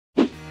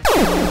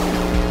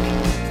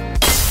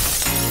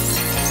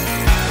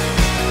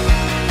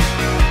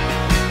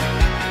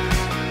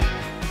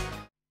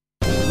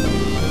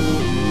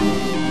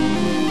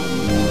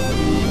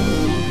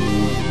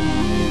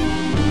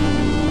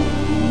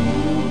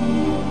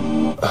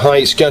Hi,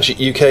 it's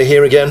Gadget UK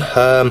here again.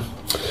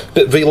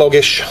 Bit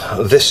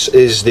vloggish. This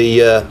is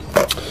the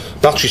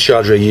battery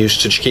charger I use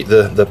to keep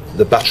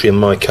the battery in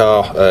my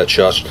car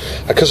charged.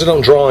 Because I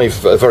don't drive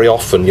very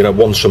often, you know,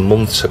 once a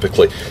month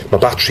typically, my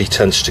battery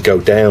tends to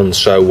go down.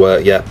 So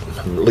yeah,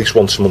 at least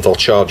once a month I'll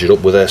charge it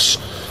up with this.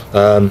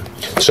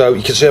 So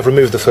you can see I've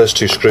removed the first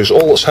two screws.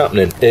 All that's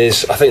happening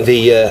is I think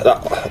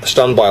that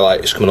standby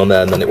light is coming on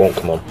there and then it won't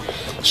come on.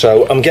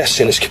 So I'm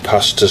guessing it's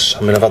capacitors.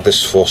 I mean, I've had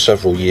this for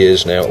several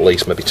years now, at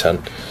least maybe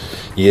 10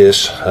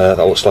 years. That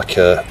looks like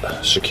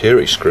a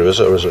security screw, is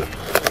it, or is it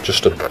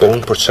just a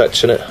bung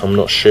protecting it? I'm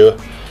not sure.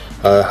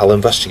 I'll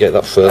investigate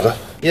that further.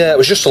 Yeah, it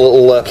was just a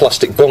little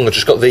plastic bung. I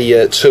just got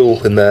the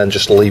tool in there and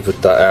just levered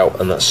that out,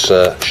 and that's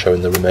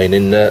showing the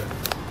remaining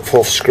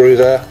fourth screw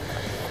there.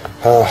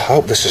 I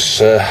hope this is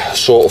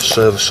sort of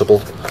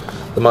serviceable.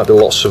 There might be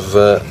lots of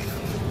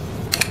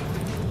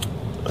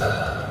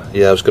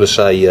yeah, I was going to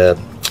say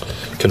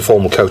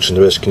conformal coating.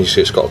 There is. Can you see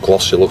it's got a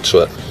glossy look to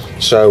it?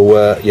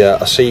 So yeah,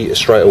 I see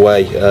straight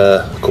away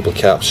a couple of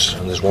caps,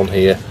 and there's one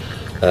here,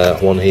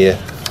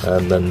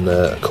 and then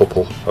a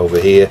couple over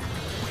here.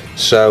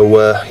 So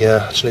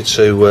yeah, I just need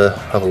to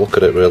have a look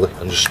at it really,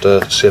 and just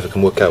see if I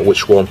can work out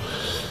which one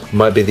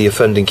might be the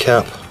offending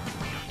cap.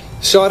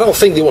 So I don't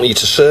think they want you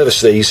to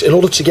service these. In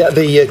order to get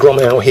the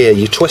grommet out here,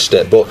 you twist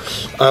it, but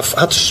I've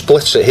had to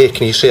split it here.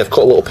 Can you see I've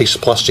cut a little piece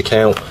of plastic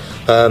out?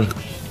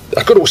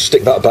 I could always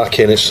stick that back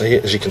in, as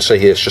you can see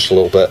here, it's just a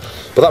little bit.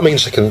 But that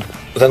means I can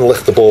then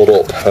lift the board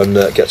up and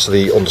get to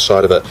the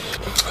underside of it.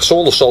 So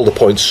all the solder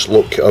points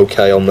look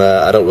okay on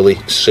there. I don't really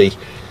see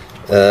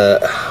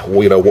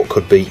you know, what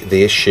could be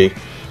the issue.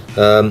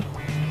 There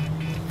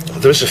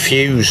is a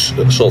fuse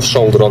sort of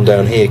soldered on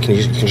down here. You can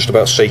just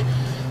about see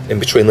in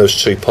between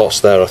those two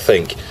pots there, I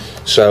think.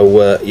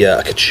 So yeah,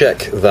 I could check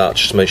that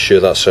just to make sure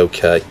that's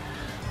okay.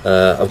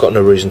 I've got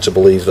no reason to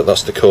believe that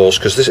that's the cause,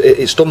 because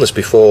it's done this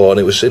before and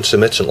it was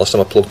intermittent. Last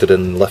time I plugged it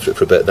in and left it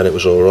for a bit, then it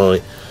was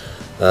alright.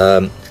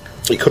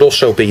 It could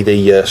also be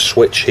the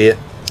switch here.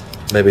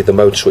 Maybe the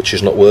mode switch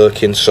is not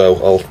working, so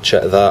I'll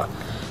check that.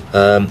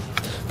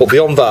 But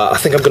beyond that, I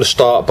think I'm going to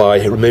start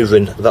by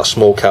removing that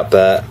small cap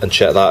there and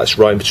check that. It's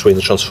right in between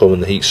the transformer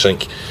and the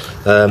heatsink.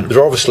 There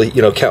are obviously,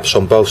 you know, caps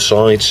on both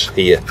sides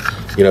here.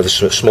 You know,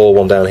 there's a small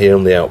one down here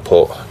on the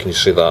output. Can you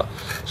see that?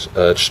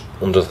 Just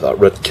under that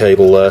red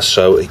cable there.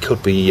 So it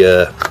could be,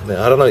 I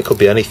don't know, it could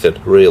be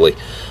anything really.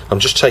 I'm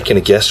just taking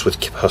a guess with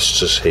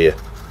capacitors here.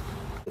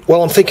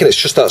 Well, I'm thinking it's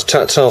just that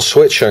tactile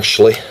switch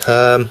actually.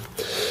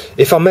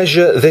 If I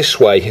measure this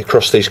way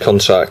across these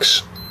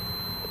contacts,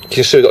 you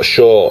can see we've got a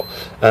short,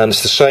 and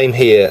it's the same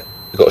here,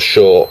 we've got a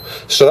short.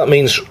 So that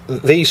means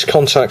these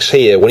contacts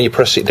here, when you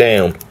press it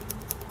down,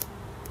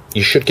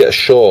 you should get a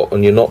short,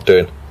 and you're not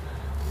doing.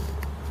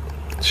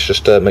 Let's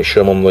just make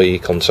sure I'm on the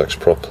contacts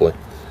properly.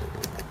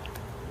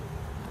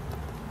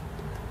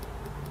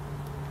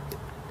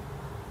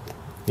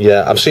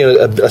 Yeah, I'm seeing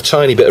a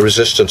tiny bit of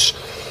resistance.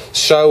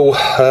 So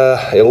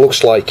it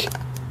looks like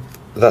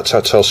that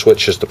tactile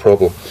switch is the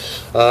problem.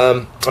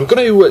 I'm going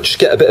to just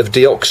get a bit of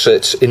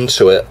deoxit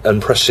into it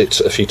and press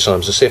it a few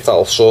times and see if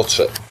that'll sort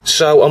it.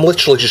 So I'm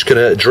literally just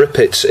going to drip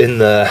it in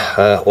there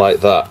like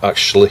that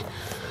actually.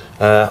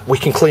 We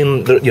can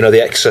clean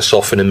the excess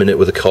off in a minute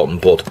with a cotton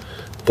bud,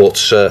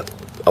 but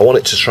I want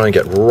it to try and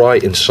get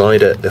right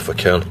inside it if I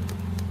can.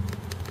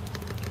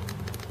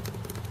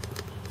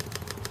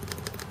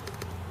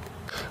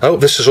 Oh,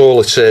 this is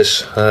all it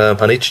is.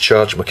 I need to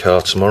charge my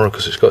car tomorrow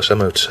because it's got its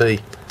MOT.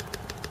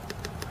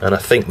 And I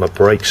think my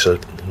brakes are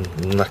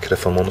knackered,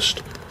 if I'm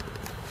honest.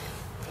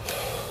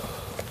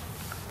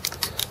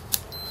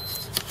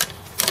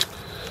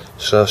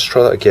 So let's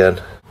try that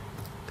again.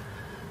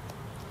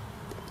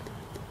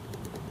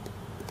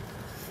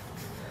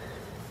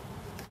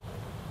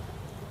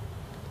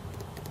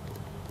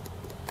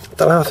 I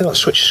don't know, I think that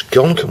switch has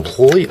gone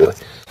completely.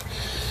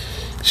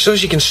 So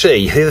as you can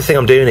see, the other thing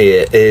I'm doing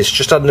here is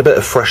just adding a bit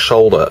of fresh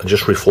solder and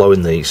just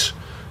reflowing these.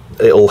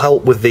 It'll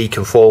help with the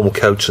conformal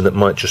coating that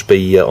might just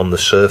be on the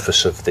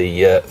surface of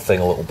the thing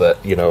a little bit,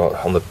 you know,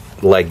 on the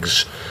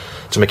legs,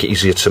 to make it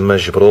easier to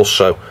measure, but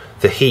also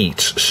the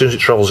heat, as soon as it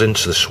travels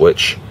into the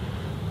switch,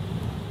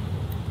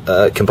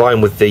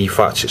 combined with the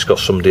fact it's got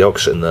some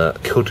deoxit in there,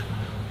 could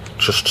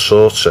just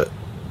sort it.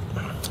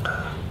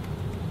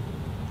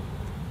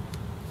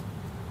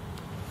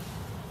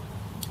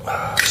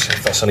 Let's see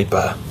if that's any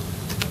better.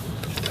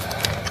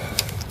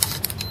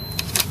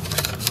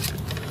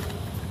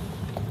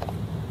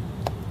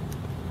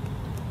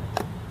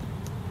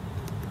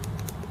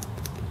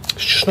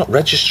 It's just not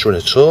registering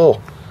at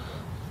all.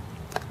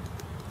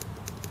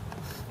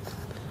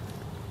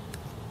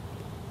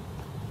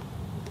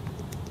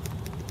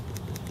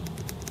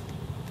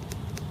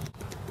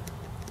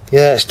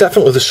 Yeah, it's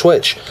definitely the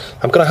switch.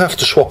 I'm going to have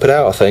to swap it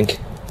out, I think.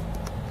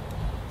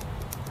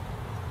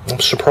 I'm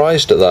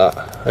surprised at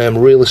that. I am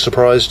really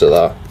surprised at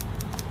that.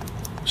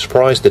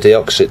 Surprised the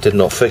deoxit did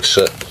not fix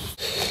it.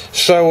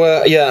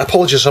 So yeah,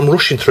 apologies, I'm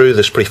rushing through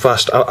this pretty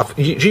fast. I've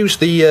used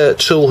the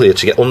tool here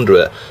to get under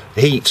it,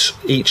 heat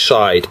each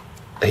side,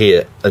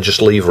 here and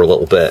just lever a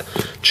little bit,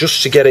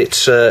 just to get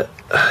it,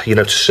 you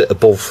know, to sit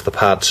above the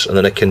pads, and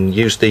then I can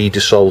use the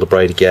desolder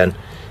braid again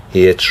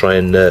here to try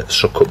and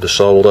suck up the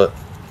solder.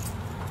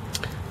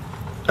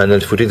 And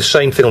then if we do the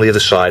same thing on the other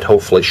side,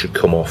 hopefully it should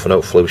come off, and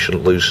hopefully we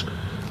shouldn't lose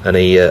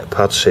any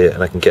pads here,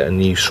 and I can get a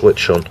new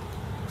switch on.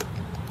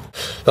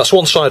 That's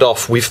one side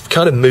off. We've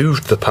kind of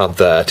moved the pad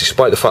there,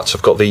 despite the fact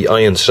I've got the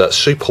iron set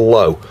super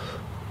low.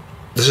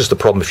 This is the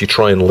problem if you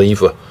try and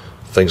lever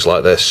things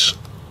like this.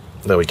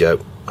 There we go.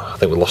 I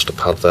think we lost a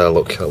pad there,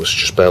 look, that was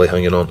just barely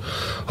hanging on.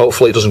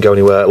 Hopefully it doesn't go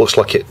anywhere. It looks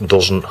like it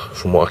doesn't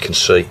from what I can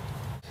see.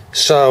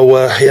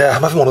 So yeah,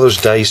 I'm having one of those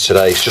days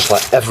today. It's just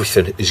like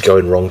everything is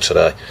going wrong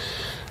today.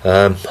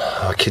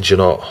 I kid you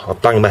not, I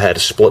banged my head, I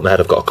split my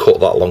head, I've got a cut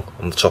that long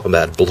on the top of my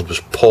head, blood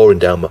was pouring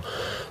down my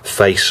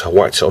face, I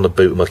whacked it on the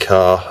boot of my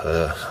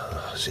car.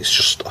 It's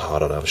just, I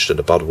don't know, I'm just in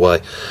a bad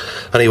way.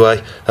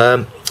 Anyway,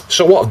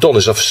 so what I've done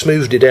is I've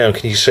smoothed it down.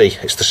 Can you see?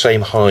 It's the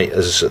same height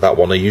as that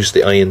one. I used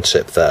the iron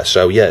tip there.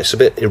 So yeah, it's a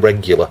bit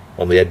irregular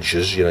on the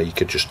edges. You know, you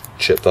could just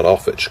chip that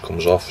off. It just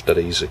comes off dead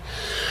easy.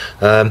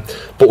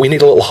 But we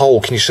need a little hole.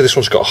 Can you see this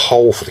one's got a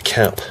hole for the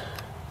cap?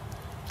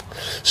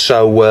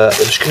 So I'm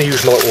just going to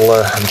use my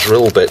little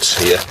drill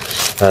bits here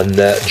and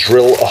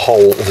drill a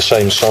hole of the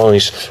same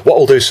size. What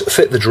I'll do is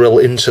fit the drill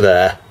into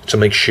there to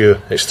make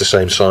sure it's the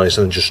same size,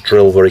 and then just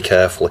drill very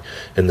carefully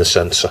in the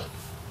centre.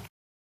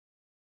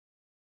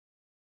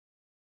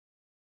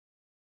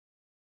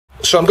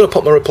 So I'm going to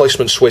put my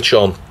replacement switch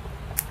on.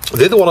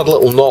 The other one had a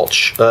little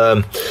notch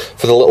for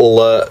the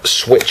little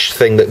switch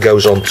thing that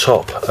goes on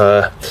top.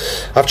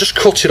 I've just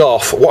cut it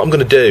off. What I'm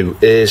going to do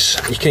is,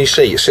 can you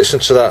see, it sits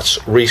into that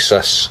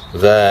recess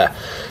there.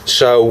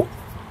 So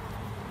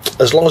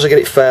as long as I get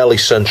it fairly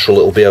central,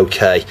 it'll be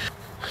okay.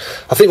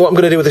 I think what I'm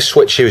going to do with this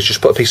switch here is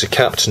just put a piece of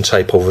Captain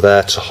tape over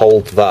there to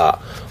hold that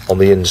on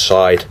the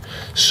inside.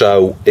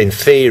 So in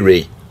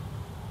theory,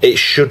 it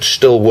should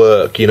still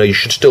work. You know, you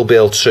should still be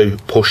able to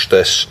push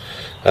this,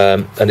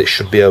 and it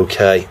should be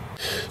okay.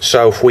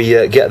 So if we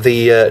get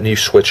the new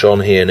switch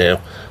on here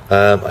now,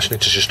 I just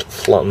need to just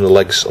flatten the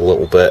legs a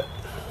little bit.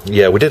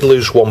 Yeah, we did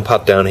lose one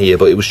pad down here,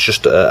 but it was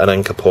just an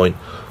anchor point.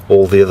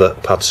 All the other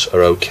pads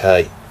are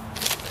okay.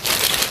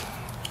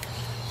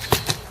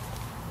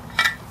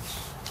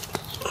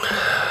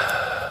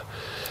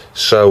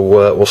 So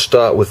we'll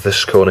start with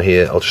this corner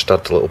here. I'll just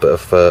add a little bit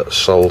of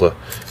solder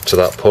to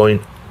that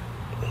point.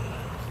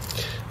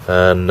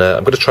 And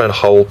I'm going to try and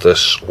hold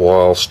this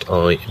whilst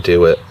I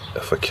do it,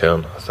 if I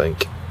can, I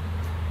think.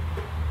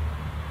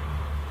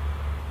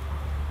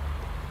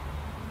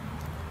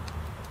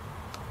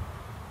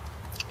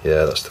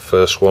 Yeah, that's the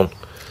first one.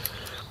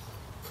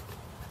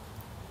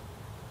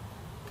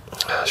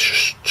 Let's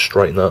just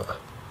straighten that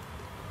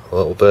a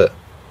little bit.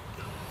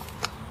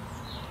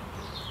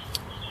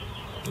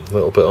 A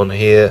little bit on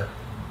here.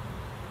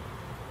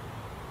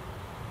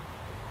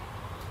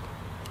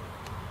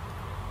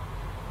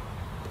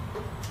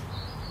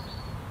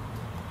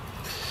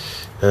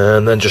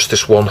 And then just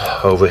this one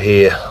over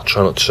here. I'll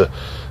try not to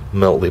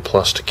melt the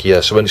plastic.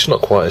 Yeah, so it's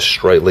not quite as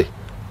straightly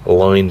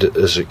aligned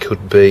as it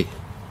could be.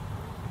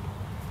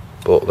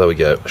 But there we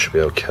go, it should be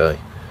okay.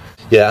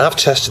 Yeah, I've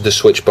tested the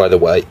switch, by the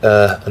way,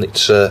 and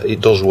it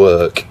does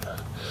work.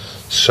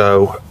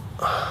 So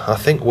I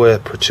think we're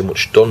pretty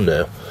much done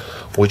now.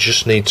 We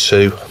just need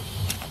to,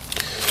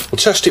 we'll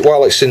test it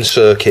while it's in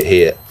circuit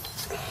here.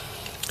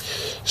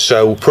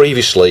 So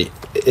previously,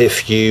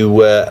 if you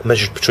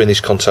measured between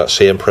these contacts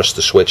here and pressed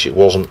the switch, it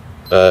wasn't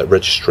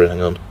registering.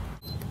 Hang on.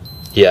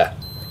 Yeah,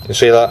 you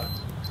see that?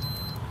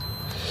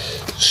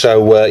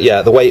 So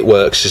yeah, the way it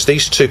works is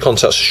these two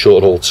contacts are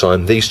shorted all the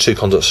time, these two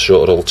contacts are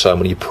shorted all the time.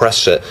 When you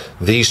press it,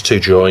 these two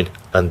join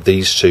and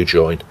these two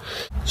join.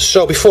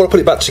 So before I put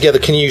it back together,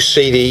 can you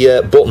see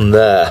the button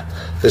there?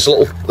 There's a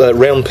little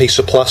round piece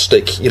of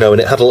plastic, you know,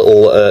 and it had a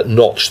little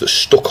notch that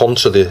stuck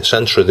onto the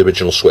centre of the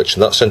original switch,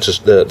 and that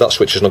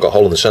switch has not got a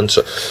hole in the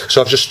centre.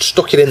 So I've just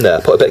stuck it in there,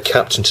 put a bit of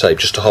Captain tape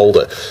just to hold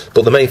it.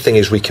 But the main thing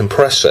is we can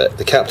press it.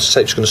 The Captain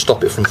tape's going to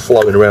stop it from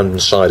flowing around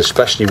inside,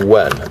 especially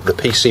when the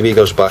PCB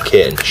goes back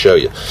in. I'll show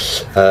you.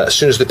 As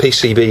soon as the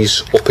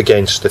PCB's up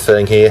against the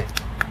thing here,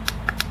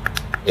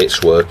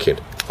 it's working.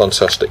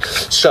 Fantastic.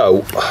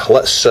 So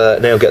let's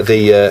now get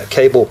the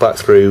cable back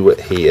through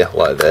here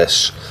like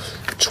this.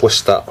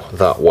 Twist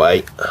that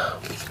way.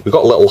 We've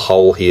got a little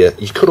hole here.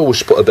 You could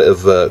always put a bit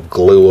of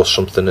glue or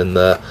something in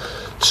there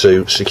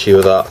to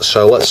secure that.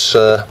 So let's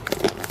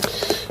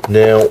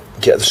now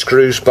get the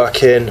screws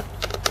back in.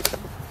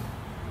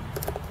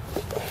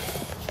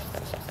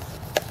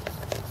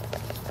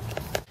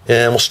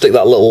 And we'll stick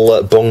that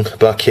little bung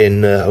back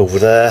in over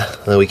there.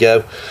 There we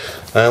go.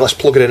 Let's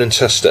plug it in and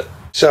test it.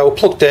 So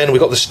plugged in, we've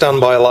got the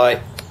standby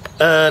light,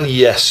 and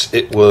yes,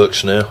 it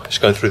works now. It's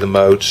going through the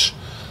modes.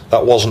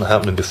 That wasn't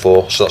happening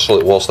before, so that's all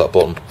it was, that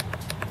button.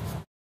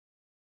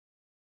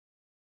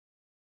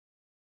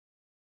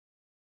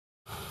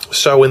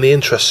 So in the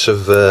interests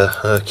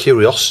of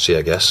curiosity,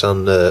 I guess,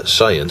 and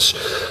science,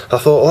 I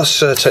thought, let's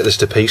take this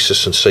to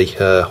pieces and see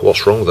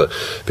what's wrong with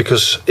it.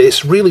 Because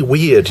it's really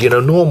weird, you know,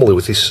 normally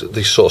with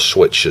these sort of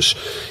switches,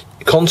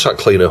 contact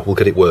cleaner will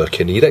get it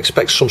working. You'd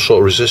expect some sort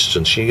of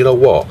resistance. You know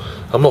what?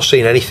 I'm not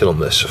seeing anything on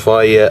this. If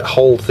I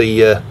hold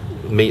the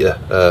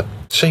meter,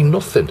 seeing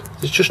nothing.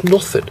 There's just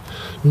nothing.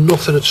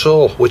 Nothing at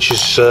all, which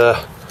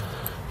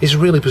is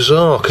really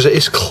bizarre, because it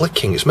is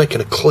clicking. It's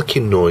making a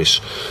clicking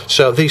noise.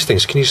 So these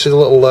things, can you see the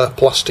little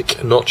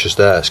plastic notches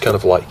there? It's kind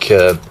of like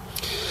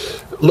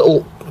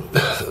little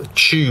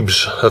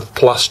tubes of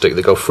plastic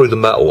that go through the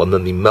metal and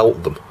then they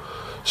melt them.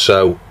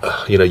 So,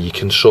 you know, you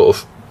can sort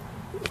of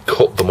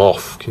cut them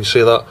off. Can you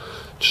see that?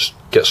 Just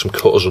get some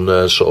cutters on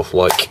there and sort of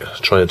like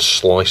try and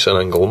slice an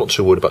angle. I'm not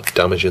too worried about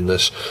damaging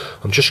this.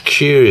 I'm just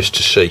curious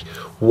to see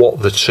what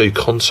the two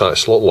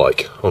contacts look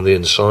like on the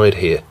inside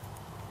here.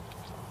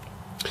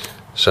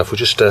 So if we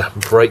just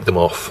break them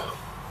off,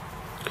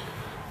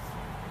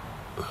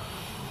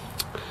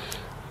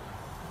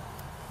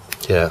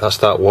 yeah, that's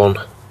that one.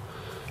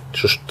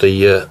 Just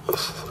the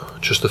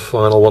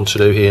final one to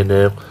do here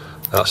now.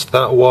 That's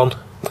that one.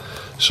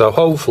 So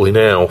hopefully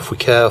now, if we're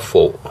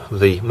careful,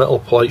 the metal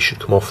plate should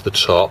come off the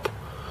top.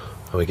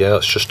 There we go.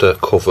 That's just a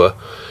cover.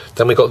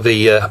 Then we got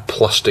the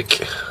plastic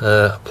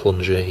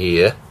plunger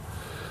here.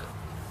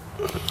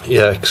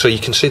 Yeah, so you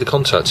can see the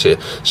contacts here.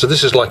 So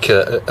this is like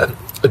a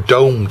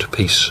domed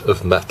piece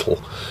of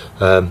metal.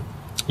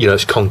 You know,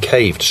 it's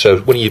concaved, so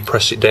when you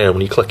press it down,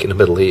 when you click in the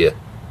middle here,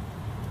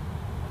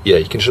 yeah,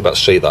 you can just about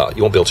see that.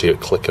 You won't be able to hear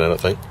it clicking, I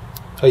don't think.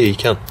 Oh yeah, you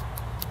can.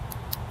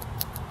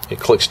 It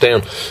clicks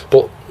down.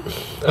 But,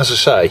 as I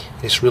say,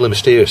 it's really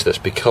mysterious, this,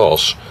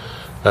 because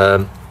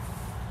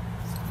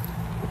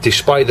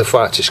despite the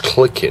fact it's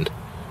clicking,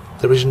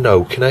 there is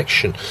no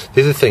connection.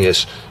 The other thing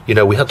is, you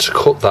know, we had to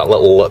cut that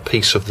little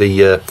piece of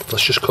the,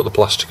 let's just cut the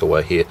plastic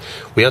away here.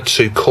 We had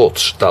to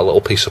cut that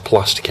little piece of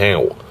plastic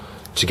out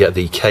to get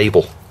the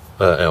cable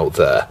out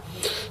there.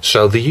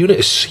 So the unit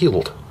is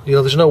sealed. You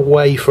know, there's no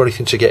way for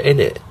anything to get in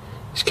it.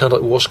 It's kind of,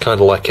 it was kind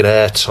of like an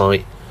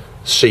airtight,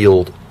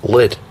 sealed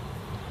lid.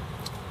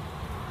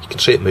 You can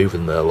see it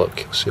moving there, look.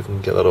 Let's see if we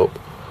can get that up.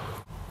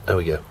 There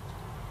we go.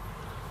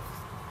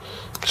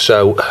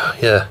 So,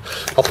 yeah,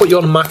 I'll put you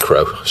on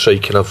macro so you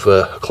can have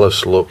a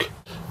closer look.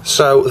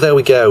 So, there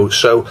we go.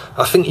 So,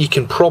 I think you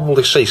can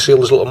probably see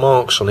there's little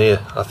marks on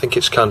here. I think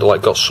it's kind of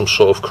like got some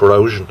sort of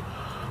corrosion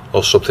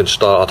or something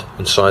started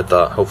inside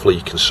that. Hopefully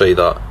you can see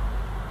that.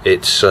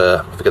 It's, if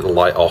I get the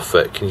light off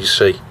it, can you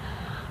see?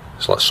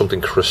 It's like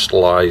something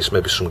crystallised,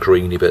 maybe some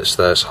greeny bits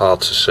there. It's hard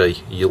to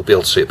see. You'll be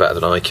able to see it better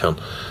than I can.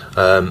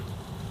 And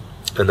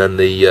then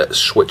the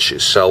switch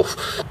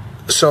itself.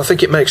 So I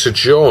think it makes a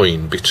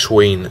join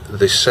between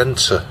the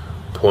centre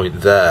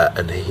point there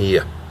and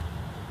here,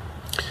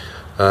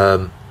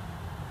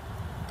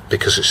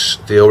 because it's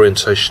the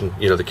orientation,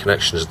 you know, the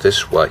connection is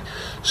this way.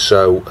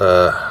 So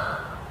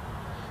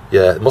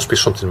yeah, it must be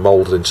something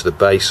moulded into the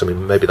base. I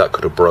mean, maybe that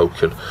could have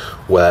broken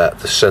where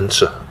the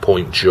centre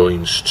point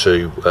joins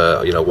to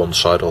you know, one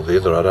side or the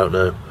other. I don't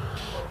know.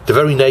 The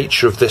very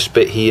nature of this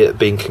bit here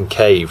being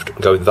concaved,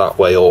 going that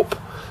way up,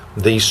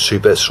 these two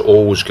bits are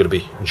always going to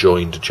be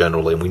joined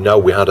generally, and we know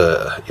we had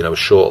a, you know, a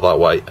short that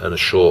way and a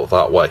short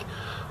that way.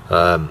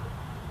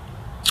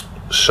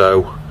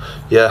 So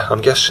yeah,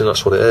 I'm guessing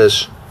that's what it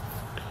is.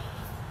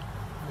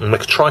 And I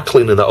could try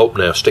cleaning that up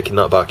now, sticking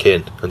that back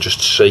in, and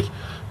just see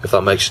if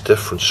that makes a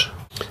difference.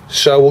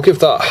 So we'll give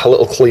that a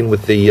little clean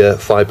with the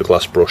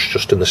fiberglass brush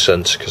just in the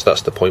centre, because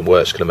that's the point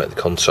where it's going to make the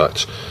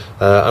contact.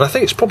 And I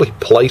think it's probably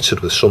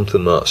plated with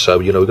something that, so,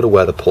 you know, we're going to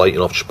wear the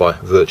plating off just by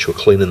virtue of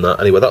cleaning that.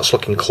 Anyway, that's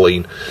looking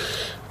clean.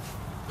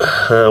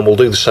 And we'll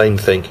do the same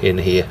thing in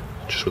here,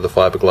 just with the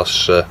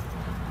fiberglass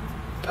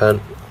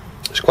pen.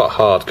 It's quite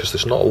hard because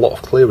there's not a lot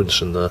of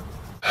clearance in there.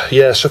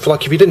 Yeah, so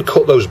if you didn't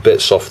cut those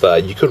bits off there,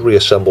 you could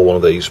reassemble one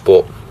of these,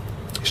 but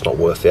it's not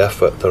worth the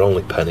effort. They're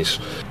only pennies.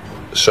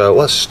 So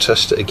let's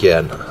test it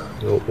again.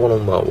 One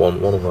on that one,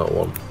 one on that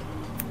one.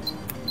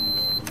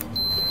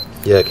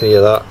 Yeah, can you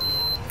hear that?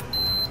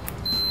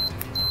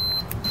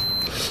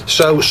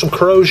 So some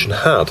corrosion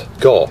had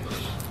got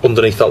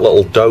underneath that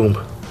little dome,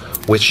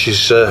 which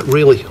is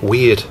really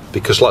weird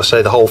because, like I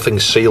say, the whole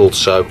thing's sealed,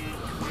 so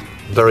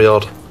very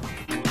odd.